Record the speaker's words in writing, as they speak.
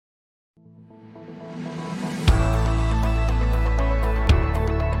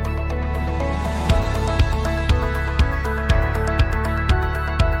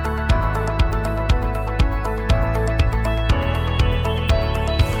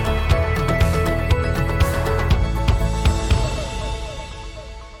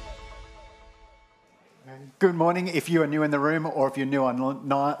Good morning. If you are new in the room or if you're new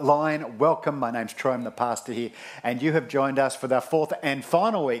online, welcome. My name's Troy, I'm the pastor here, and you have joined us for the fourth and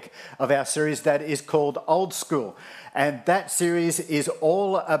final week of our series that is called Old School. And that series is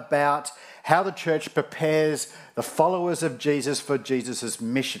all about how the church prepares the followers of Jesus for Jesus'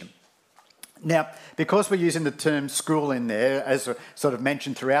 mission. Now, because we're using the term school in there, as sort of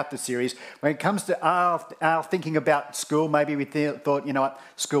mentioned throughout the series, when it comes to our thinking about school, maybe we thought, you know what,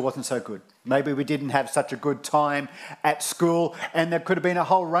 school wasn't so good. Maybe we didn't have such a good time at school, and there could have been a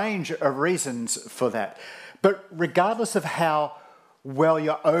whole range of reasons for that. But regardless of how well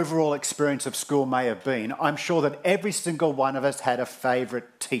your overall experience of school may have been, I'm sure that every single one of us had a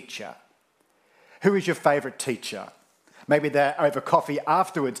favourite teacher. Who is your favourite teacher? Maybe they're over coffee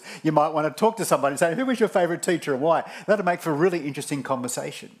afterwards. You might want to talk to somebody and say, who was your favourite teacher and why? That'll make for really interesting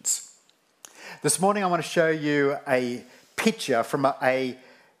conversations. This morning I want to show you a picture from a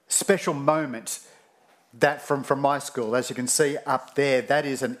special moment that from my school. As you can see up there, that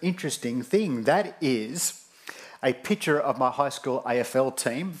is an interesting thing. That is a picture of my high school AFL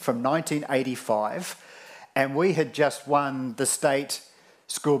team from 1985, and we had just won the state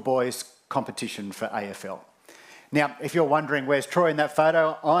schoolboys competition for AFL. Now, if you're wondering where's Troy in that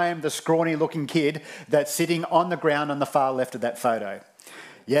photo, I am the scrawny looking kid that's sitting on the ground on the far left of that photo.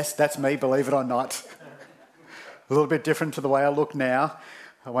 Yes, that's me, believe it or not. A little bit different to the way I look now.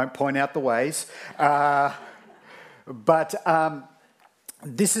 I won't point out the ways. But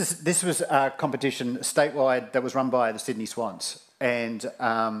this was a competition statewide that was run by the Sydney Swans. And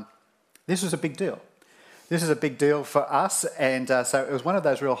this was a big deal. This is a big deal for us. And so it was one of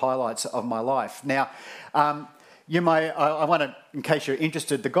those real highlights of my life. Now, I want to, in case you're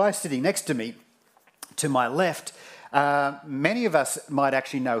interested, the guy sitting next to me, to my left, many of us might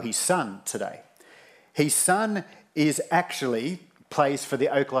actually know his son today. His son plays for the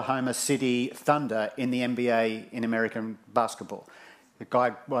Oklahoma City Thunder in the NBA in American basketball. The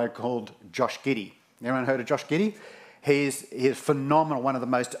guy called Josh Giddey. Anyone heard of Josh Giddey? He is phenomenal, one of the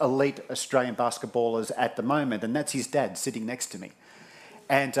most elite Australian basketballers at the moment, and that's his dad sitting next to me.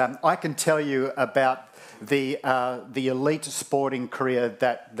 And I can tell you about the elite sporting career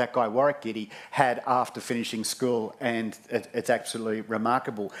that guy Warwick Giddey had after finishing school, and it's absolutely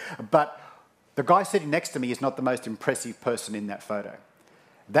remarkable. But the guy sitting next to me is not the most impressive person in that photo.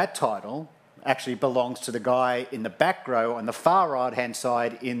 That title actually belongs to the guy in the back row on the far right-hand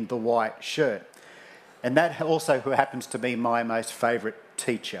side in the white shirt. And that also who happens to be my most favourite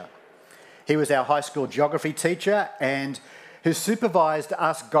teacher. He was our high school geography teacher and who supervised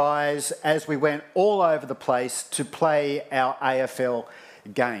us guys as we went all over the place to play our AFL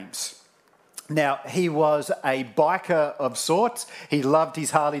games. Now, he was a biker of sorts. He loved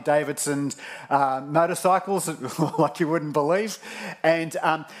his Harley-Davidson motorcycles, like you wouldn't believe. And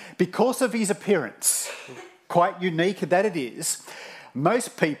because of his appearance, quite unique that it is,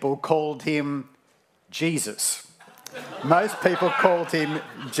 most people called him Jesus. Most people called him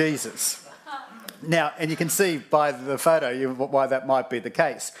Jesus. Now, and you can see by the photo why that might be the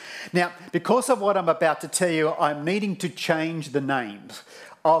case. Now, because of what I'm about to tell you, I'm needing to change the names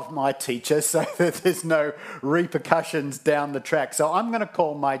of my teacher so that there's no repercussions down the track. So I'm going to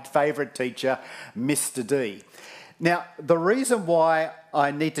call my favourite teacher Mr. D. Now, the reason why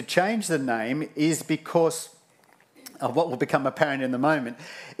I need to change the name is because of what will become apparent in the moment,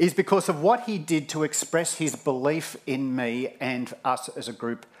 is because of what he did to express his belief in me and us as a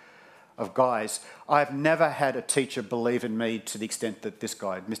group of guys. I've never had a teacher believe in me to the extent that this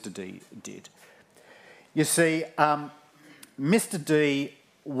guy, Mr. D, did. You see, Mr. D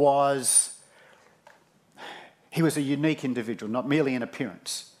was a unique individual, not merely in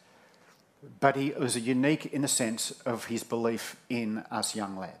appearance, but he was unique in the sense of his belief in us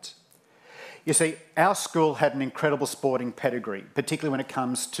young lads. You see, our school had an incredible sporting pedigree, particularly when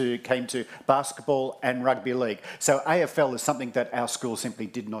it came to basketball and rugby league. So AFL is something that our school simply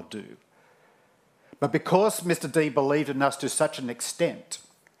did not do. But because Mr. D believed in us to such an extent,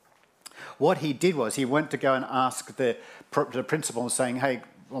 what he did was he went to go and ask the principal saying, hey,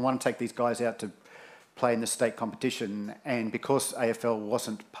 I want to take these guys out to play in the state competition. And because AFL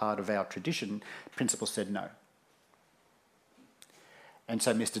wasn't part of our tradition, the principal said no. And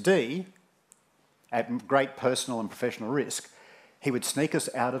so Mr. D, at great personal and professional risk, he would sneak us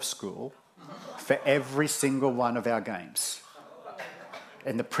out of school for every single one of our games.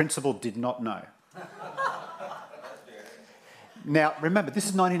 And the principal did not know. Now, remember, this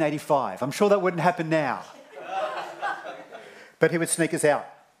is 1985. I'm sure that wouldn't happen now. But he would sneak us out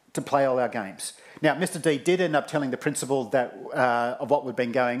to play all our games. Now, Mr. D did end up telling the principal that of what had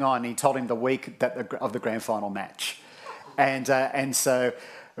been going on. He told him the week of the grand final match. And so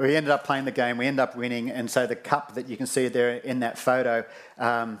we ended up playing the game, we ended up winning, and so the cup that you can see there in that photo,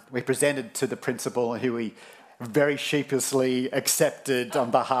 we presented to the principal, who we very sheepishly accepted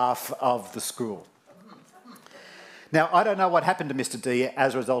on behalf of the school. Now, I don't know what happened to Mr. D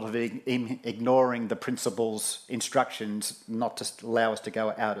as a result of him ignoring the principal's instructions not to allow us to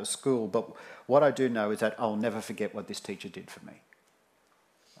go out of school, but what I do know is that I'll never forget what this teacher did for me.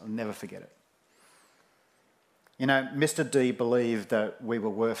 I'll never forget it. You know, Mr. D believed that we were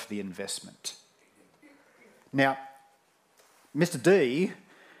worth the investment. Now, Mr. D,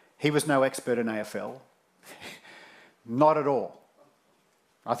 he was no expert in AFL. Not at all.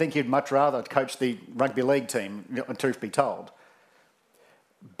 I think he'd much rather coach the rugby league team, truth be told.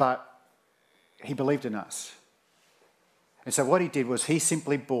 But he believed in us. And so what he did was he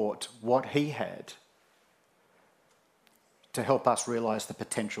simply bought what he had to help us realise the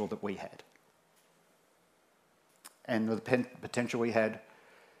potential that we had. And the potential we had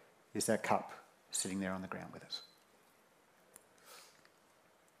is that cup sitting there on the ground with us.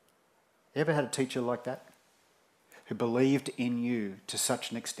 You ever had a teacher like that? Who believed in you to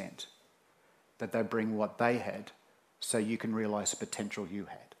such an extent that they bring what they had so you can realise the potential you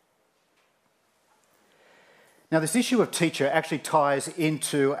had. Now, this issue of teacher actually ties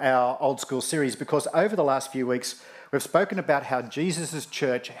into our old school series, because over the last few weeks we've spoken about how Jesus'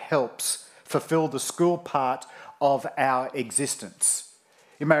 church helps fulfil the school part of our existence.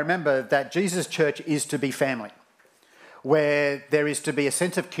 You may remember that Jesus' church is to be family, where there is to be a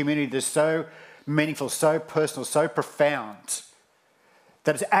sense of community that's so meaningful, so personal, so profound,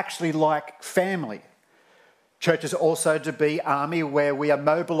 that it's actually like family. Church is also to be army, where we are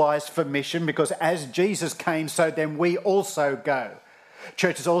mobilised for mission, because as Jesus came, so then we also go.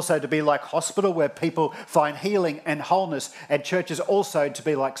 Church is also to be like hospital, where people find healing and wholeness, and church is also to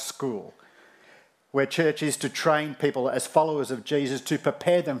be like school, where church is to train people as followers of Jesus, to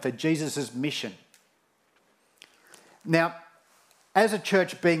prepare them for Jesus' mission. Now, as a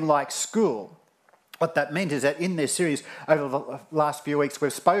church being like school, what that meant is that in this series over the last few weeks,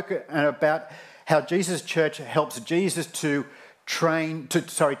 we've spoken about how Jesus' church helps Jesus to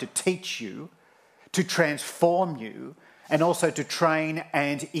teach you, to transform you, and also to train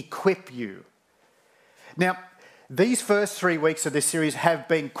and equip you. Now, these first 3 weeks of this series have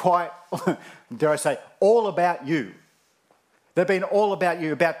been quite, dare I say, all about you. They've been all about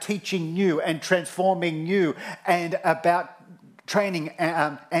you, about teaching you and transforming you, and about training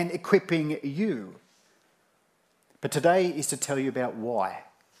and equipping you. But today is to tell you about why.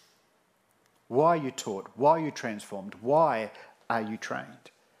 Why are you taught? Why are you transformed? Why are you trained?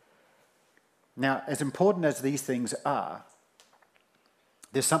 Now, as important as these things are,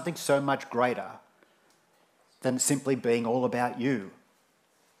 there's something so much greater than simply being all about you.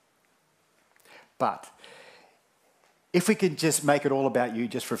 But if we could just make it all about you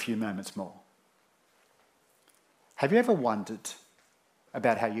just for a few moments more. Have you ever wondered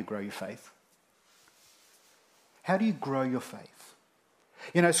about how you grow your faith? How do you grow your faith?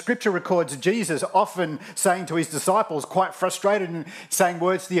 You know, Scripture records Jesus often saying to his disciples, quite frustrated, and saying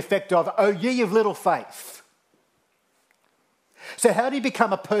words to the effect of, "O ye of little faith." So how do you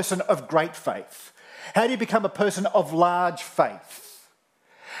become a person of great faith? How do you become a person of large faith?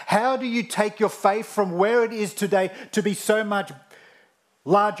 How do you take your faith from where it is today to be so much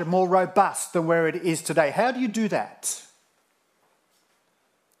larger, more robust than where it is today? How do you do that?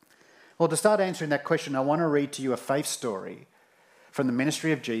 Well, to start answering that question, I want to read to you a faith story from the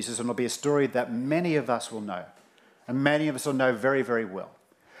ministry of Jesus, and it'll be a story that many of us will know, and many of us will know very, very well.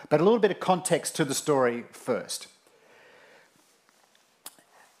 But a little bit of context to the story first.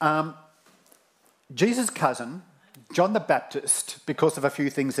 Jesus' cousin, John the Baptist, because of a few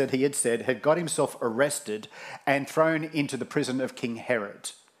things that he had said, had got himself arrested and thrown into the prison of King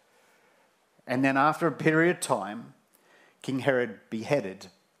Herod. And then after a period of time, King Herod beheaded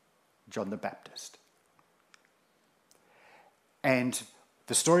John the Baptist. And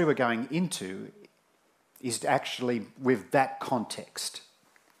the story we're going into is actually with that context.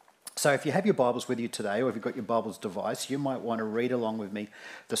 So if you have your Bibles with you today, or if you've got your Bibles device, you might want to read along with me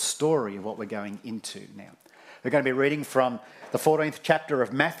the story of what we're going into now. We're going to be reading from the 14th chapter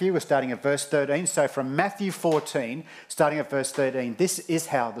of Matthew. We're starting at verse 13. So from Matthew 14, starting at verse 13, this is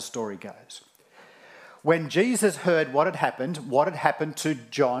how the story goes. When Jesus heard what had happened to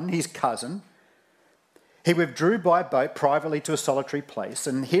John, his cousin, he withdrew by boat privately to a solitary place,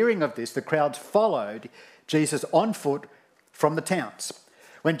 and hearing of this, the crowds followed Jesus on foot from the towns.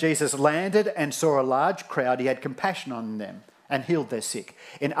 When Jesus landed and saw a large crowd, he had compassion on them and healed their sick.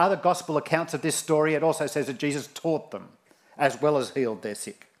 In other gospel accounts of this story, it also says that Jesus taught them as well as healed their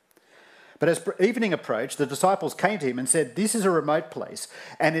sick. But as evening approached, the disciples came to him and said, "This is a remote place,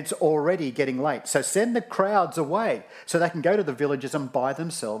 and it's already getting late. So send the crowds away so they can go to the villages and buy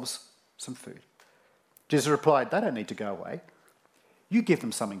themselves some food." Jesus replied, "They don't need to go away. You give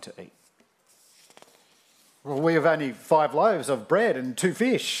them something to eat." "Well, we have only 5 loaves of bread and 2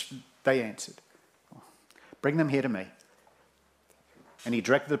 fish," they answered. "Bring them here to me." And he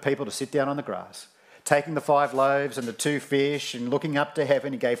directed the people to sit down on the grass. Taking the 5 loaves and the 2 fish and looking up to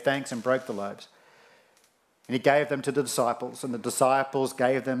heaven, he gave thanks and broke the loaves. And he gave them to the disciples, and the disciples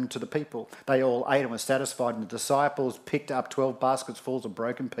gave them to the people. They all ate and were satisfied, and the disciples picked up 12 baskets full of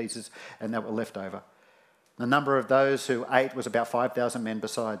broken pieces and that were left over. The number of those who ate was about 5,000 men,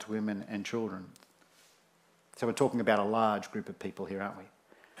 besides women and children. So we're talking about a large group of people here, aren't we?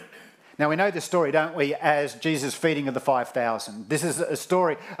 Now, we know this story, don't we, as Jesus' feeding of the 5,000. This is a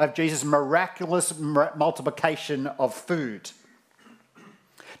story of Jesus' miraculous multiplication of food.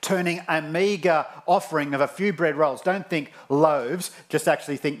 Turning a meagre offering of a few bread rolls. Don't think loaves, just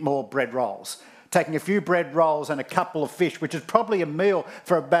actually think more bread rolls. Taking a few bread rolls and a couple of fish, which is probably a meal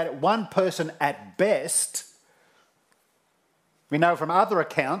for about 1 person at best. We know from other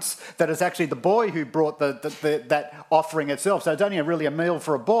accounts that it's actually the boy who brought that offering itself. So it's only really a meal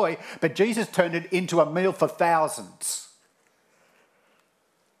for a boy, but Jesus turned it into a meal for thousands.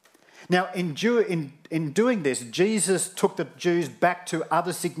 Now, in doing this, Jesus took the Jews back to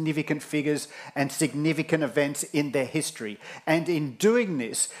other significant figures and significant events in their history. And in doing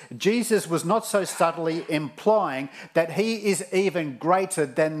this, Jesus was not so subtly implying that he is even greater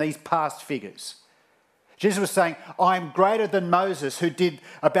than these past figures. Jesus was saying, "I'm greater than Moses, who did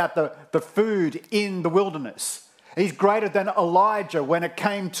about the food in the wilderness. He's greater than Elijah when it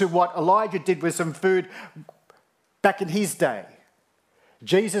came to what Elijah did with some food back in his day."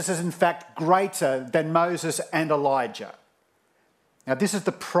 Jesus is in fact greater than Moses and Elijah. Now, this is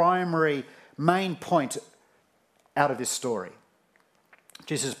the primary main point out of this story.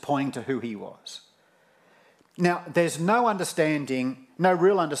 Jesus is pointing to who he was. Now, there's no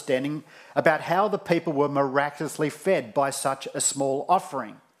real understanding about how the people were miraculously fed by such a small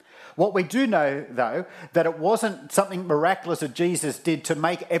offering. What we do know, though, that it wasn't something miraculous that Jesus did to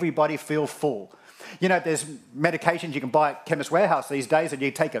make everybody feel full. You know, there's medications you can buy at Chemist Warehouse these days, and you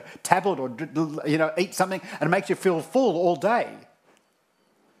take a tablet or, eat something and it makes you feel full all day.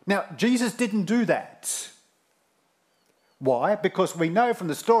 Now, Jesus didn't do that. Why? Because we know from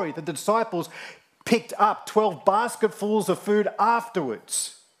the story that the disciples picked up 12 basketfuls of food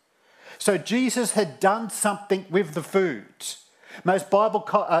afterwards. So Jesus had done something with the food. Most Bible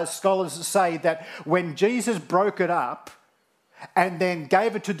scholars say that when Jesus broke it up and then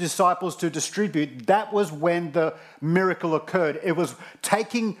gave it to disciples to distribute, that was when the miracle occurred. It was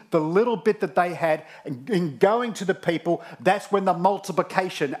taking the little bit that they had and going to the people. That's when the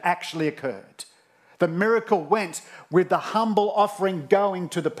multiplication actually occurred. The miracle went with the humble offering going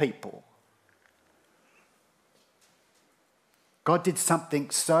to the people. God did something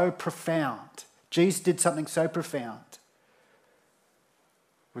so profound. Jesus did something so profound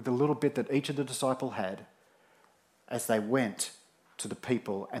with the little bit that each of the disciples had as they went to the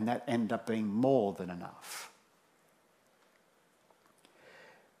people, and that ended up being more than enough.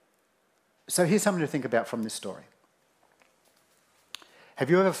 So here's something to think about from this story. Have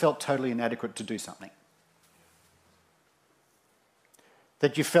you ever felt totally inadequate to do something?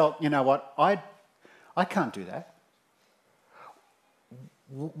 That you felt, you know what, I can't do that.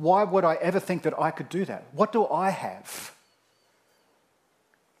 Why would I ever think that I could do that? What do I have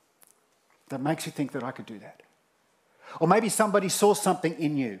that makes you think that I could do that? Or maybe somebody saw something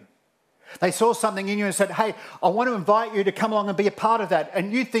in you. They saw something in you and said, "Hey, I want to invite you to come along and be a part of that."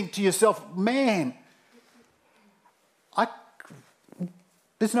 And you think to yourself, "Man,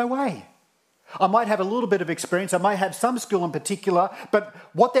 there's no way. I might have a little bit of experience. I might have some skill in particular, but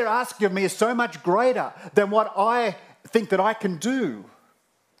what they're asking of me is so much greater than what I think that I can do."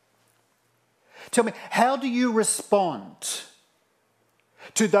 Tell me, how do you respond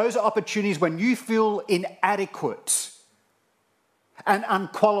to those opportunities when you feel inadequate and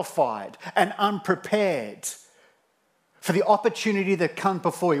unqualified and unprepared for the opportunity that comes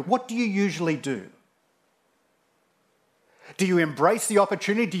before you? What do you usually do? Do you embrace the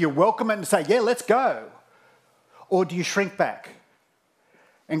opportunity? Do you welcome it and say, "Yeah, let's go"? Or do you shrink back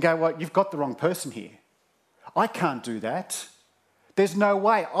and go, "Well, you've got the wrong person here. I can't do that. There's no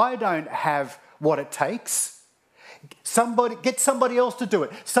way. I don't have what it takes. Get somebody else to do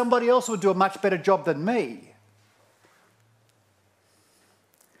it. Somebody else will do a much better job than me."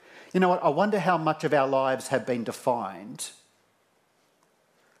 You know what? I wonder how much of our lives have been defined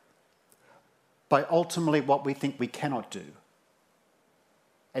by ultimately what we think we cannot do,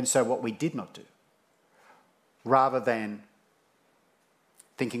 and so what we did not do, rather than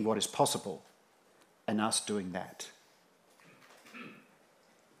thinking what is possible and us doing that.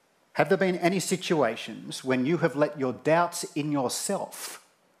 Have there been any situations when you have let your doubts in yourself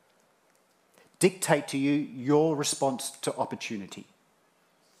dictate to you your response to opportunity?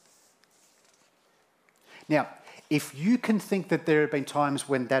 Now, if you can think that there have been times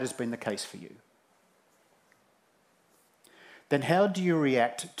when that has been the case for you, then how do you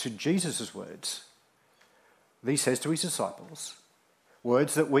react to Jesus' words? He says to his disciples,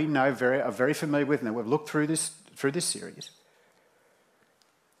 words that we know are very familiar with now. We've looked through this series.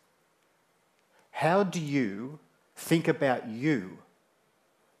 How do you think about you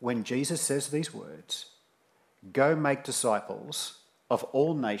when Jesus says these words? Go make disciples of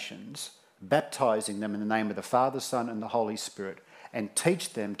all nations, baptizing them in the name of the Father, Son, and the Holy Spirit, and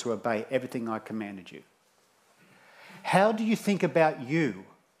teach them to obey everything I commanded you. How do you think about you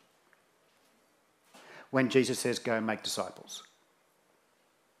when Jesus says, go make disciples?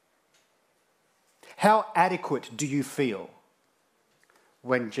 How adequate do you feel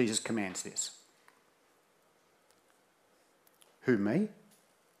when Jesus commands this? Who, me?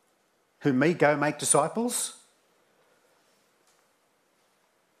 Who, me, go make disciples?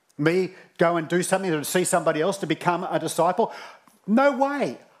 Me, go and do something to see somebody else to become a disciple? No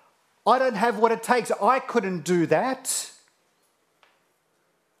way. I don't have what it takes. I couldn't do that.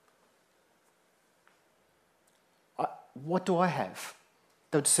 What do I have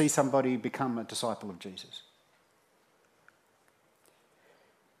that would see somebody become a disciple of Jesus?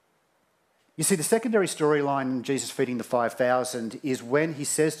 You see, the secondary storyline in Jesus feeding the 5,000 is when he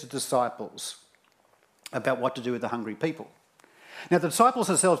says to disciples about what to do with the hungry people. Now, the disciples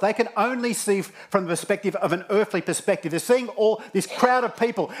themselves, they can only see from the perspective of an earthly perspective. They're seeing all this crowd of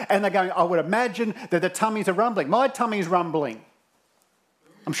people and they're going, I would imagine that their tummies are rumbling. My tummy's rumbling.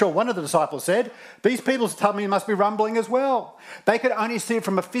 I'm sure one of the disciples said, these people's tummy must be rumbling as well. They could only see it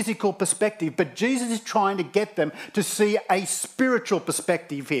from a physical perspective, but Jesus is trying to get them to see a spiritual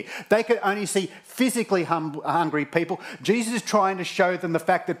perspective here. They could only see physically hungry people. Jesus is trying to show them the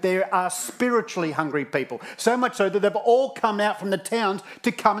fact that there are spiritually hungry people, so much so that they've all come out from the towns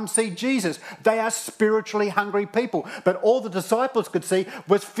to come and see Jesus. They are spiritually hungry people, but all the disciples could see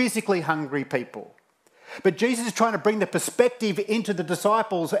was physically hungry people. But Jesus is trying to bring the perspective into the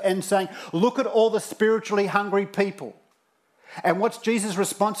disciples and saying, look at all the spiritually hungry people. And what's Jesus'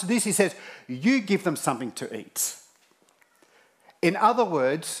 response to this? He says, you give them something to eat. In other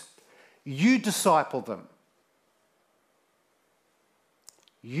words, you disciple them.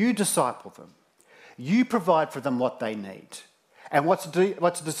 You disciple them. You provide for them what they need. And what's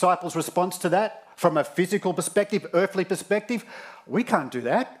the disciples' response to that? From a physical perspective, earthly perspective, we can't do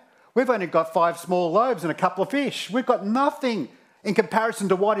that. We've only got 5 small loaves and a couple of fish. We've got nothing in comparison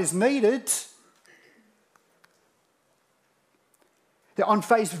to what is needed. On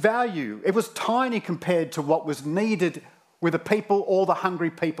face value, it was tiny compared to what was needed with the people, all the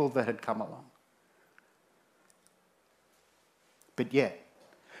hungry people that had come along. But yet,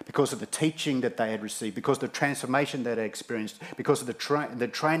 because of the teaching that they had received, because of the transformation that they experienced, because of the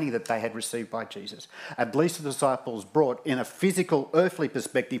training that they had received by Jesus, at least the disciples brought, in a physical, earthly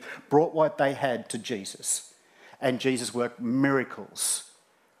perspective, brought what they had to Jesus. And Jesus worked miracles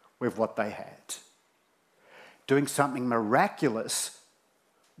with what they had. Doing something miraculous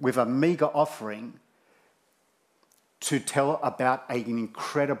with a meagre offering to tell about an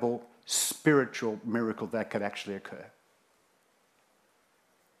incredible spiritual miracle that could actually occur.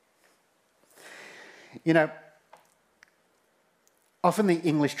 You know, often the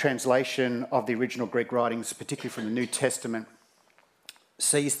English translation of the original Greek writings, particularly from the New Testament,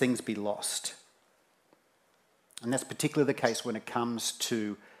 sees things be lost. And that's particularly the case when it comes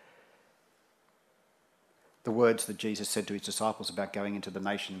to the words that Jesus said to his disciples about going into the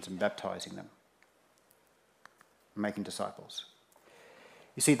nations and baptizing them, making disciples.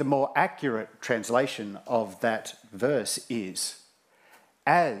 You see, the more accurate translation of that verse is,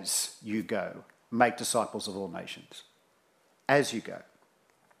 as you go, make disciples of all nations. As you go.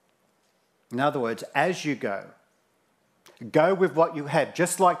 In other words, as you go with what you have,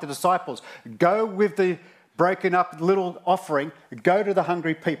 just like the disciples. Go with the broken up little offering. Go to the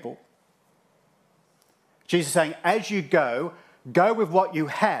hungry people. Jesus is saying, as you go with what you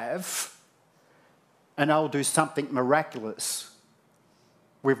have, and I'll do something miraculous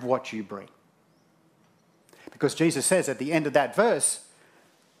with what you bring. Because Jesus says at the end of that verse,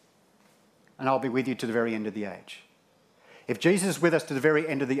 and I'll be with you to the very end of the age. If Jesus is with us to the very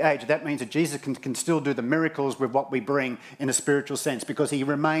end of the age, that means that Jesus can still do the miracles with what we bring in a spiritual sense because he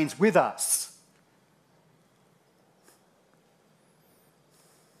remains with us.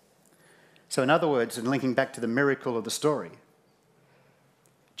 So in other words, and linking back to the miracle of the story,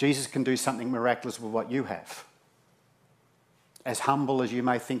 Jesus can do something miraculous with what you have, as humble as you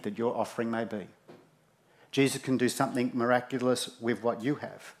may think that your offering may be. Jesus can do something miraculous with what you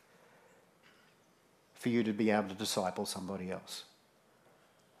have for you to be able to disciple somebody else.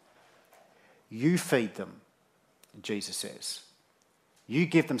 You feed them, Jesus says. You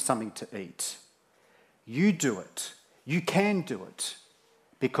give them something to eat. You do it. You can do it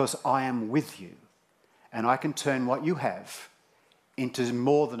because I am with you and I can turn what you have into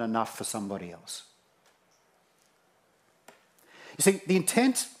more than enough for somebody else. You see, the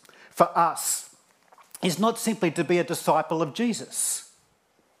intent for us is not simply to be a disciple of Jesus.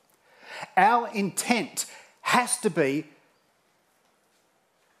 Our intent has to be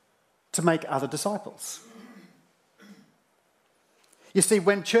to make other disciples. You see,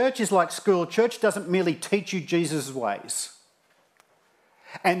 when church is like school, church doesn't merely teach you Jesus' ways.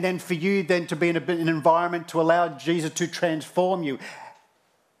 And then for you then to be in an environment to allow Jesus to transform you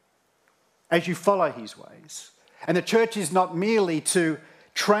as you follow his ways. And the church is not merely to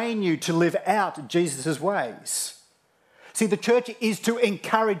train you to live out Jesus' ways. See, the church is to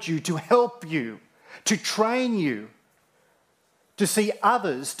encourage you, to help you, to train you, to see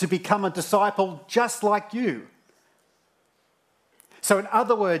others to become a disciple just like you. So in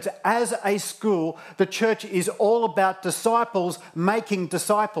other words, as a school, the church is all about disciples making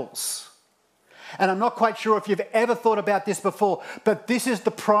disciples. And I'm not quite sure if you've ever thought about this before, but this is the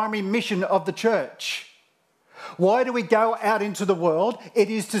primary mission of the church. Why do we go out into the world?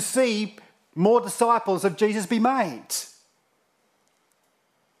 It is to see more disciples of Jesus be made.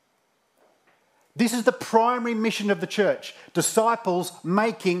 This is the primary mission of the church. Disciples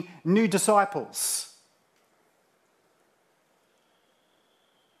making new disciples.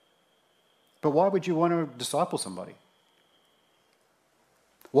 But why would you want to disciple somebody?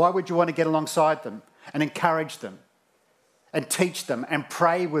 Why would you want to get alongside them and encourage them and teach them and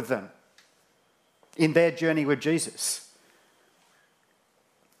pray with them in their journey with Jesus?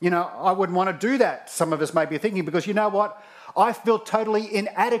 You know, I wouldn't want to do that, some of us may be thinking, because you know what? I feel totally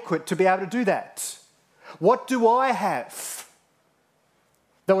inadequate to be able to do that. What do I have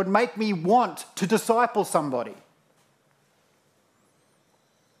that would make me want to disciple somebody?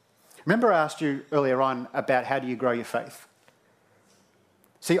 Remember I asked you earlier on about how do you grow your faith?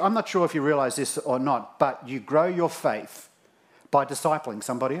 See, I'm not sure if you realise this or not, but you grow your faith by discipling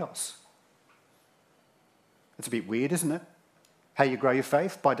somebody else. It's a bit weird, isn't it? How you grow your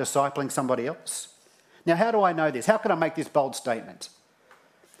faith? By discipling somebody else. Now, how do I know this? How can I make this bold statement?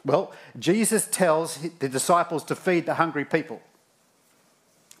 Well, Jesus tells the disciples to feed the hungry people,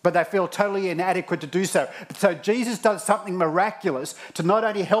 but they feel totally inadequate to do so. So Jesus does something miraculous to not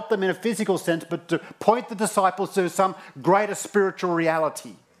only help them in a physical sense, but to point the disciples to some greater spiritual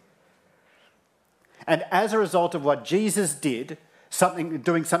reality. And as a result of what Jesus did,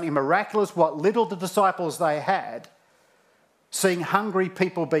 doing something miraculous, what little the disciples they had, seeing hungry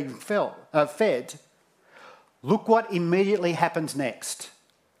people being fed, look what immediately happens next.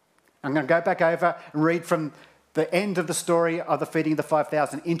 I'm going to go back over and read from the end of the story of the feeding of the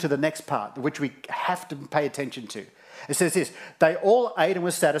 5,000 into the next part, which we have to pay attention to. It says this: they all ate and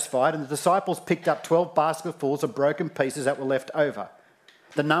were satisfied, and the disciples picked up 12 basketfuls of broken pieces that were left over.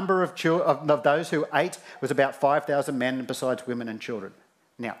 The number of those who ate was about 5,000 men, besides women and children.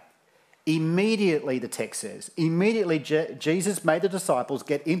 Now, immediately, the text says, immediately Jesus made the disciples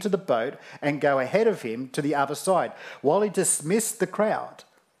get into the boat and go ahead of him to the other side, while he dismissed the crowd.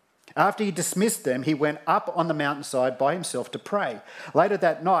 After he dismissed them, he went up on the mountainside by himself to pray. Later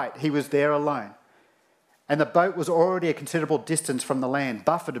that night, he was there alone. And the boat was already a considerable distance from the land,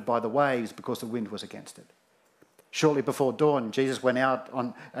 buffeted by the waves because the wind was against it. Shortly before dawn, Jesus went out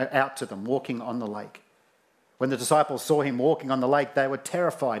to them, walking on the lake. When the disciples saw him walking on the lake, they were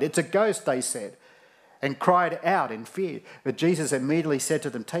terrified. "It's a ghost," they said, and cried out in fear. But Jesus immediately said to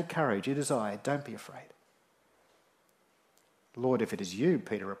them, "Take courage, it is I, don't be afraid." "Lord, if it is you,"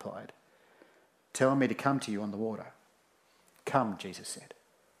 Peter replied, "tell me to come to you on the water." "Come," Jesus said.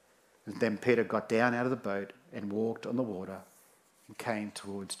 And then Peter got down out of the boat and walked on the water and came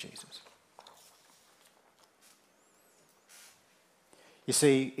towards Jesus. You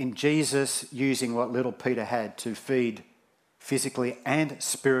see, in Jesus using what little Peter had to feed physically and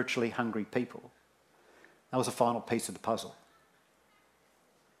spiritually hungry people, that was the final piece of the puzzle.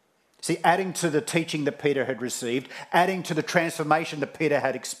 See, adding to the teaching that Peter had received, adding to the transformation that Peter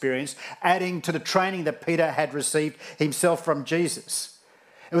had experienced, adding to the training that Peter had received himself from Jesus,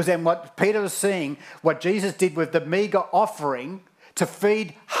 it was then what Peter was seeing, what Jesus did with the meagre offering to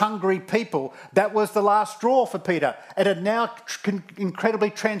feed hungry people. That was the last straw for Peter. It had now incredibly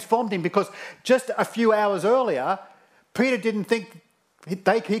transformed him, because just a few hours earlier, Peter didn't think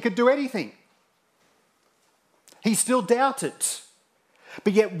he could do anything. He still doubted.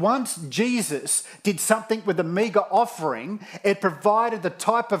 But yet once Jesus did something with a meagre offering, it provided the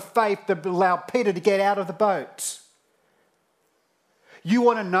type of faith that allowed Peter to get out of the boat. You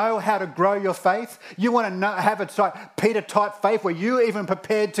want to know how to grow your faith? You want to have a Peter-type faith where you're even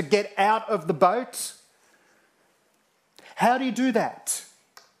prepared to get out of the boat? How do you do that?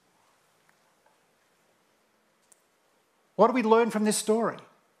 What do we learn from this story?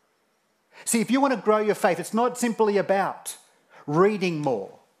 See, if you want to grow your faith, it's not simply about reading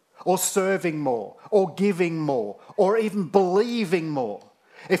more, or serving more, or giving more, or even believing more.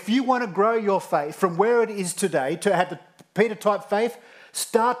 If you want to grow your faith from where it is today to have the Peter-type faith,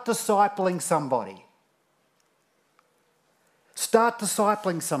 start discipling somebody. Start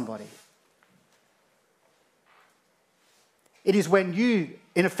discipling somebody. It is when you,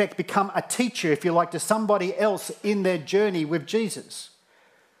 in effect, become a teacher, if you like, to somebody else in their journey with Jesus,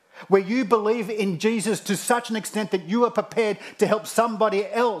 where you believe in Jesus to such an extent that you are prepared to help somebody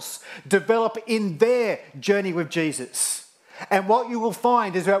else develop in their journey with Jesus. And what you will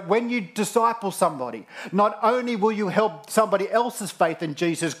find is that when you disciple somebody, not only will you help somebody else's faith in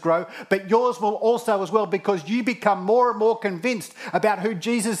Jesus grow, but yours will also as well, because you become more and more convinced about who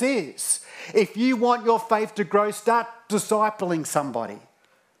Jesus is. If you want your faith to grow, start discipling somebody.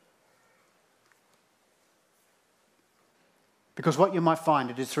 Because what you might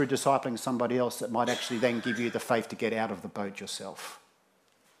find, it is through discipling somebody else that might actually then give you the faith to get out of the boat yourself.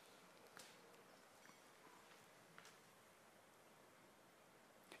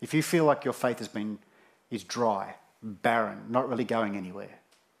 If you feel like your faith is dry, barren, not really going anywhere,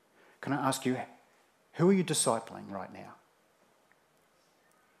 can I ask you, who are you discipling right now?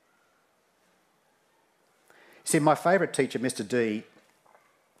 See, my favourite teacher, Mr. D,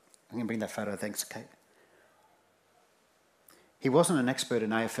 I'm going to bring that photo, thanks, Kate. He wasn't an expert in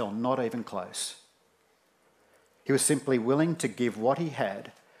AFL, not even close. He was simply willing to give what he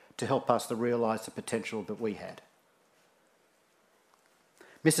had to help us to realise the potential that we had.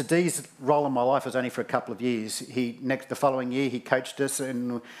 Mr. D's role in my life was only for a couple of years. The following year, he coached us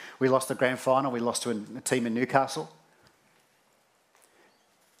and we lost the grand final. We lost to a team in Newcastle.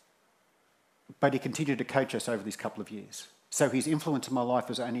 But he continued to coach us over these couple of years. So his influence in my life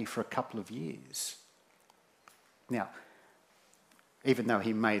was only for a couple of years. Now, even though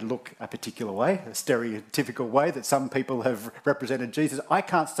he may look a particular way, a stereotypical way that some people have represented Jesus, I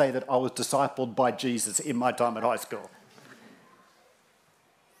can't say that I was discipled by Jesus in my time at high school.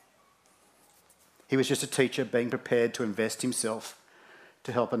 He was just a teacher being prepared to invest himself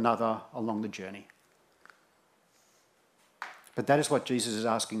to help another along the journey. But that is what Jesus is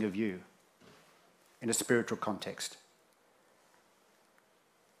asking of you in a spiritual context.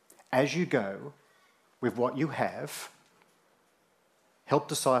 As you go with what you have, help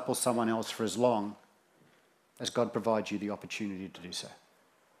disciple someone else for as long as God provides you the opportunity to do so.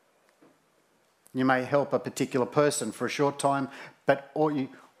 You may help a particular person for a short time, but you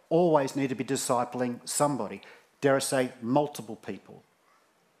always need to be discipling somebody. Dare I say, multiple people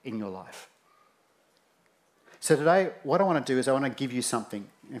in your life. So today, what I want to do is I want to give you something.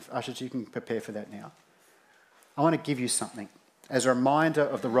 If ushers, you can prepare for that now. I want to give you something as a reminder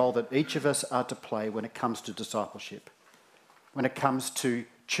of the role that each of us are to play when it comes to discipleship, when it comes to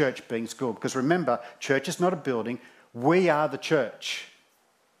church being school. Because remember, church is not a building. We are the church.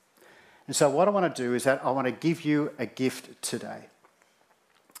 And so what I want to do is that I want to give you a gift today.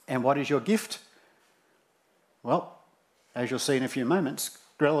 And what is your gift? Well, as you'll see in a few moments,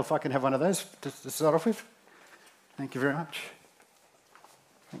 Grell, if I can have one of those to start off with. Thank you very much.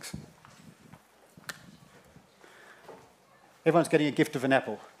 Thanks. Everyone's getting a gift of an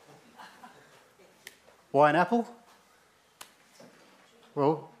apple. Why an apple?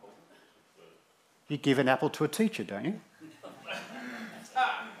 Well, you give an apple to a teacher, don't you?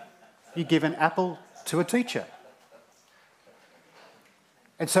 You give an apple to a teacher.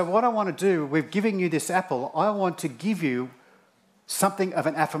 And so what I want to do with giving you this apple, I want to give you something of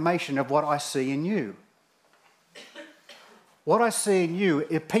an affirmation of what I see in you. What I see in you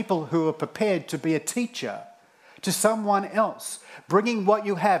are people who are prepared to be a teacher to someone else, bringing what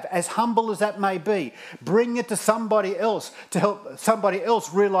you have, as humble as that may be, bring it to somebody else to help somebody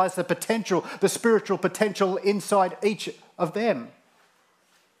else realise the potential, the spiritual potential inside each of them.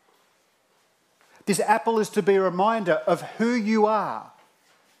 This apple is to be a reminder of who you are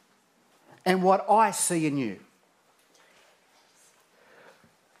and what I see in you.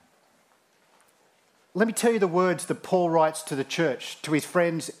 Let me tell you the words that Paul writes to the church, to his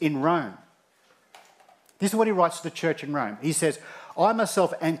friends in Rome. This is what he writes to the church in Rome. He says, I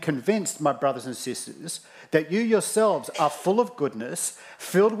myself am convinced, my brothers and sisters, that you yourselves are full of goodness,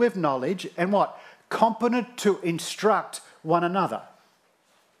 filled with knowledge, and what? Competent to instruct one another.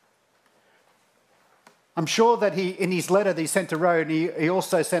 I'm sure that in his letter that he sent to Rome, he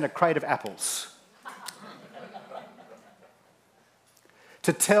also sent a crate of apples.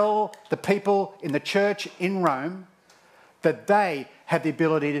 To tell the people in the church in Rome that they have the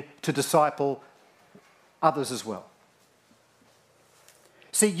ability to disciple others as well.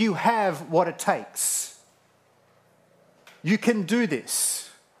 See, you have what it takes. You can do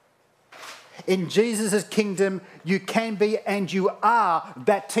this. In Jesus' kingdom, you can be and you are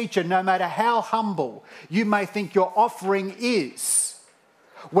that teacher, no matter how humble you may think your offering is.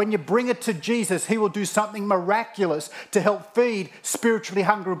 When you bring it to Jesus, he will do something miraculous to help feed spiritually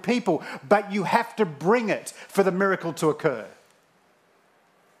hungry people, but you have to bring it for the miracle to occur.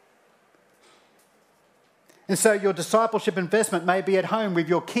 And so your discipleship investment may be at home with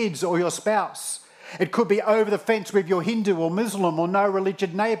your kids or your spouse. It could be over the fence with your Hindu or Muslim or no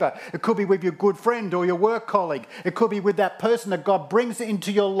religion neighbour. It could be with your good friend or your work colleague. It could be with that person that God brings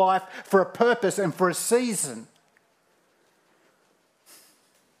into your life for a purpose and for a season.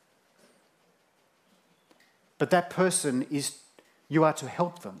 But that person you are to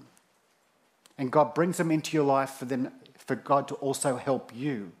help them. And God brings them into your life for God to also help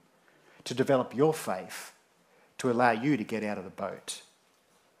you to develop your faith, to allow you to get out of the boat.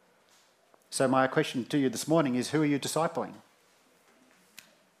 So my question to you this morning is, who are you discipling?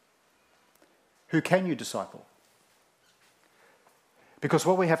 Who can you disciple? Because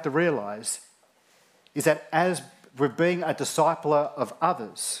what we have to realise is that as we're being a discipler of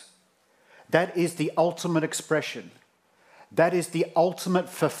others, that is the ultimate expression. That is the ultimate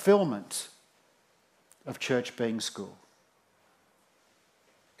fulfillment of church being school.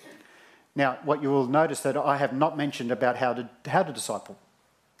 Now, what you will notice that I have not mentioned about how to disciple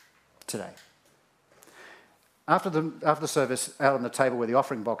today. After the service, out on the table where the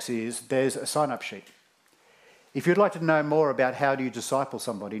offering box is, there's a sign-up sheet. If you'd like to know more about how do you disciple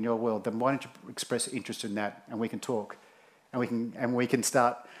somebody in your world, then why don't you express interest in that, and we can talk, and we can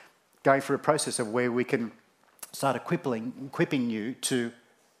start going through a process of where we can start equipping you to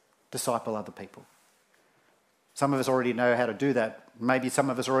disciple other people. Some of us already know how to do that. Maybe some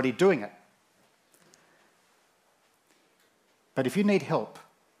of us are already doing it. But if you need help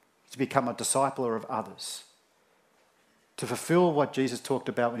to become a discipler of others, to fulfill what Jesus talked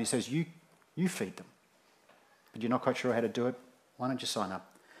about when he says, you feed them, but you're not quite sure how to do it, why don't you sign up?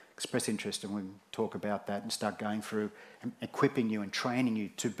 Express interest, and we can talk about that and start going through and equipping you and training you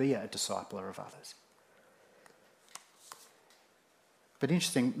to be a discipler of others. But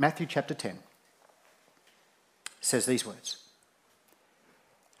interesting, Matthew chapter 10 says these words: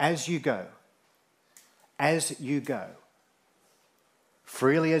 as you go,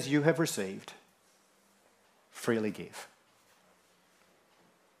 freely as you have received, freely give.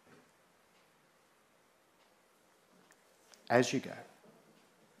 As you go,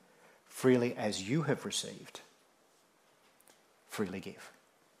 freely as you have received, freely give.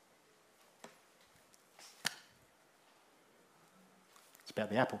 It's about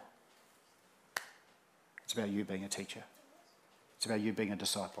the apple. It's about you being a teacher. It's about you being a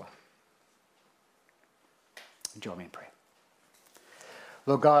discipler. Join me in prayer.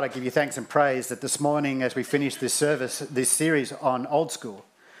 Lord God, I give you thanks and praise that this morning, as we finish this series on Old School,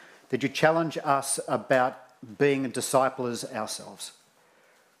 that you challenge us about being disciplers ourselves.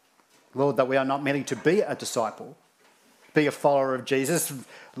 Lord, that we are not merely to be a disciple, be a follower of Jesus,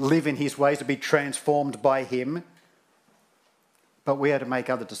 live in his ways, to be transformed by him, but we are to make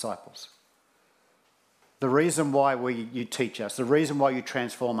other disciples. The reason why you teach us, the reason why you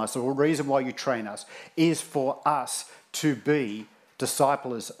transform us, the reason why you train us is for us to be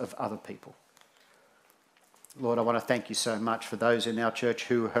disciplers of other people. Lord, I want to thank you so much for those in our church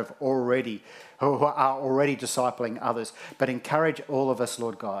who are already discipling others, but encourage all of us,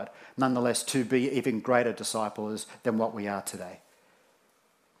 Lord God, nonetheless, to be even greater disciplers than what we are today.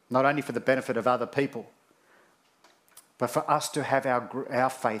 Not only for the benefit of other people, but for us to have our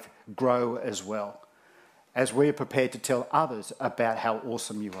faith grow as well, as we are prepared to tell others about how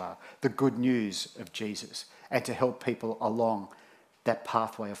awesome you are, the good news of Jesus, and to help people along that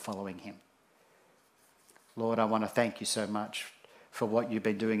pathway of following him. Lord, I want to thank you so much for what you've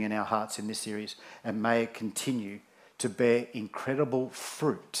been doing in our hearts in this series, and may it continue to bear incredible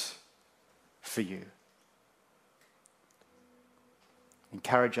fruit for you.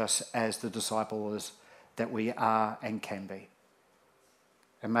 Encourage us as the disciples that we are and can be.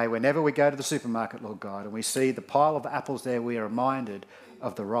 And may whenever we go to the supermarket, Lord God, and we see the pile of apples there, we are reminded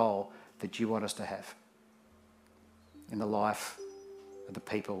of the role that you want us to have in the life of the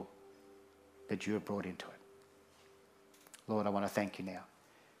people that you have brought into it. Lord, I want to thank you now.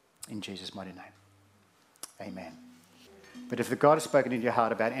 In Jesus' mighty name. Amen. But if the God has spoken into your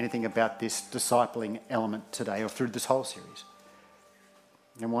heart about anything about this discipling element today or through this whole series,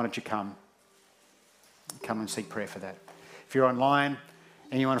 then why don't you come and seek prayer for that. If you're online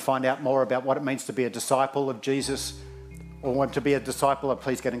and you want to find out more about what it means to be a disciple of Jesus or want to be a disciple,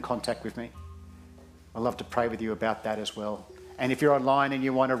 please get in contact with me. I'd love to pray with you about that as well. And if you're online and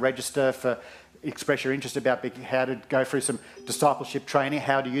you want to register express your interest about how to go through some discipleship training,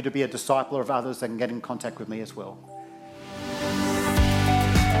 how do you to be a discipler of others, then get in contact with me as well.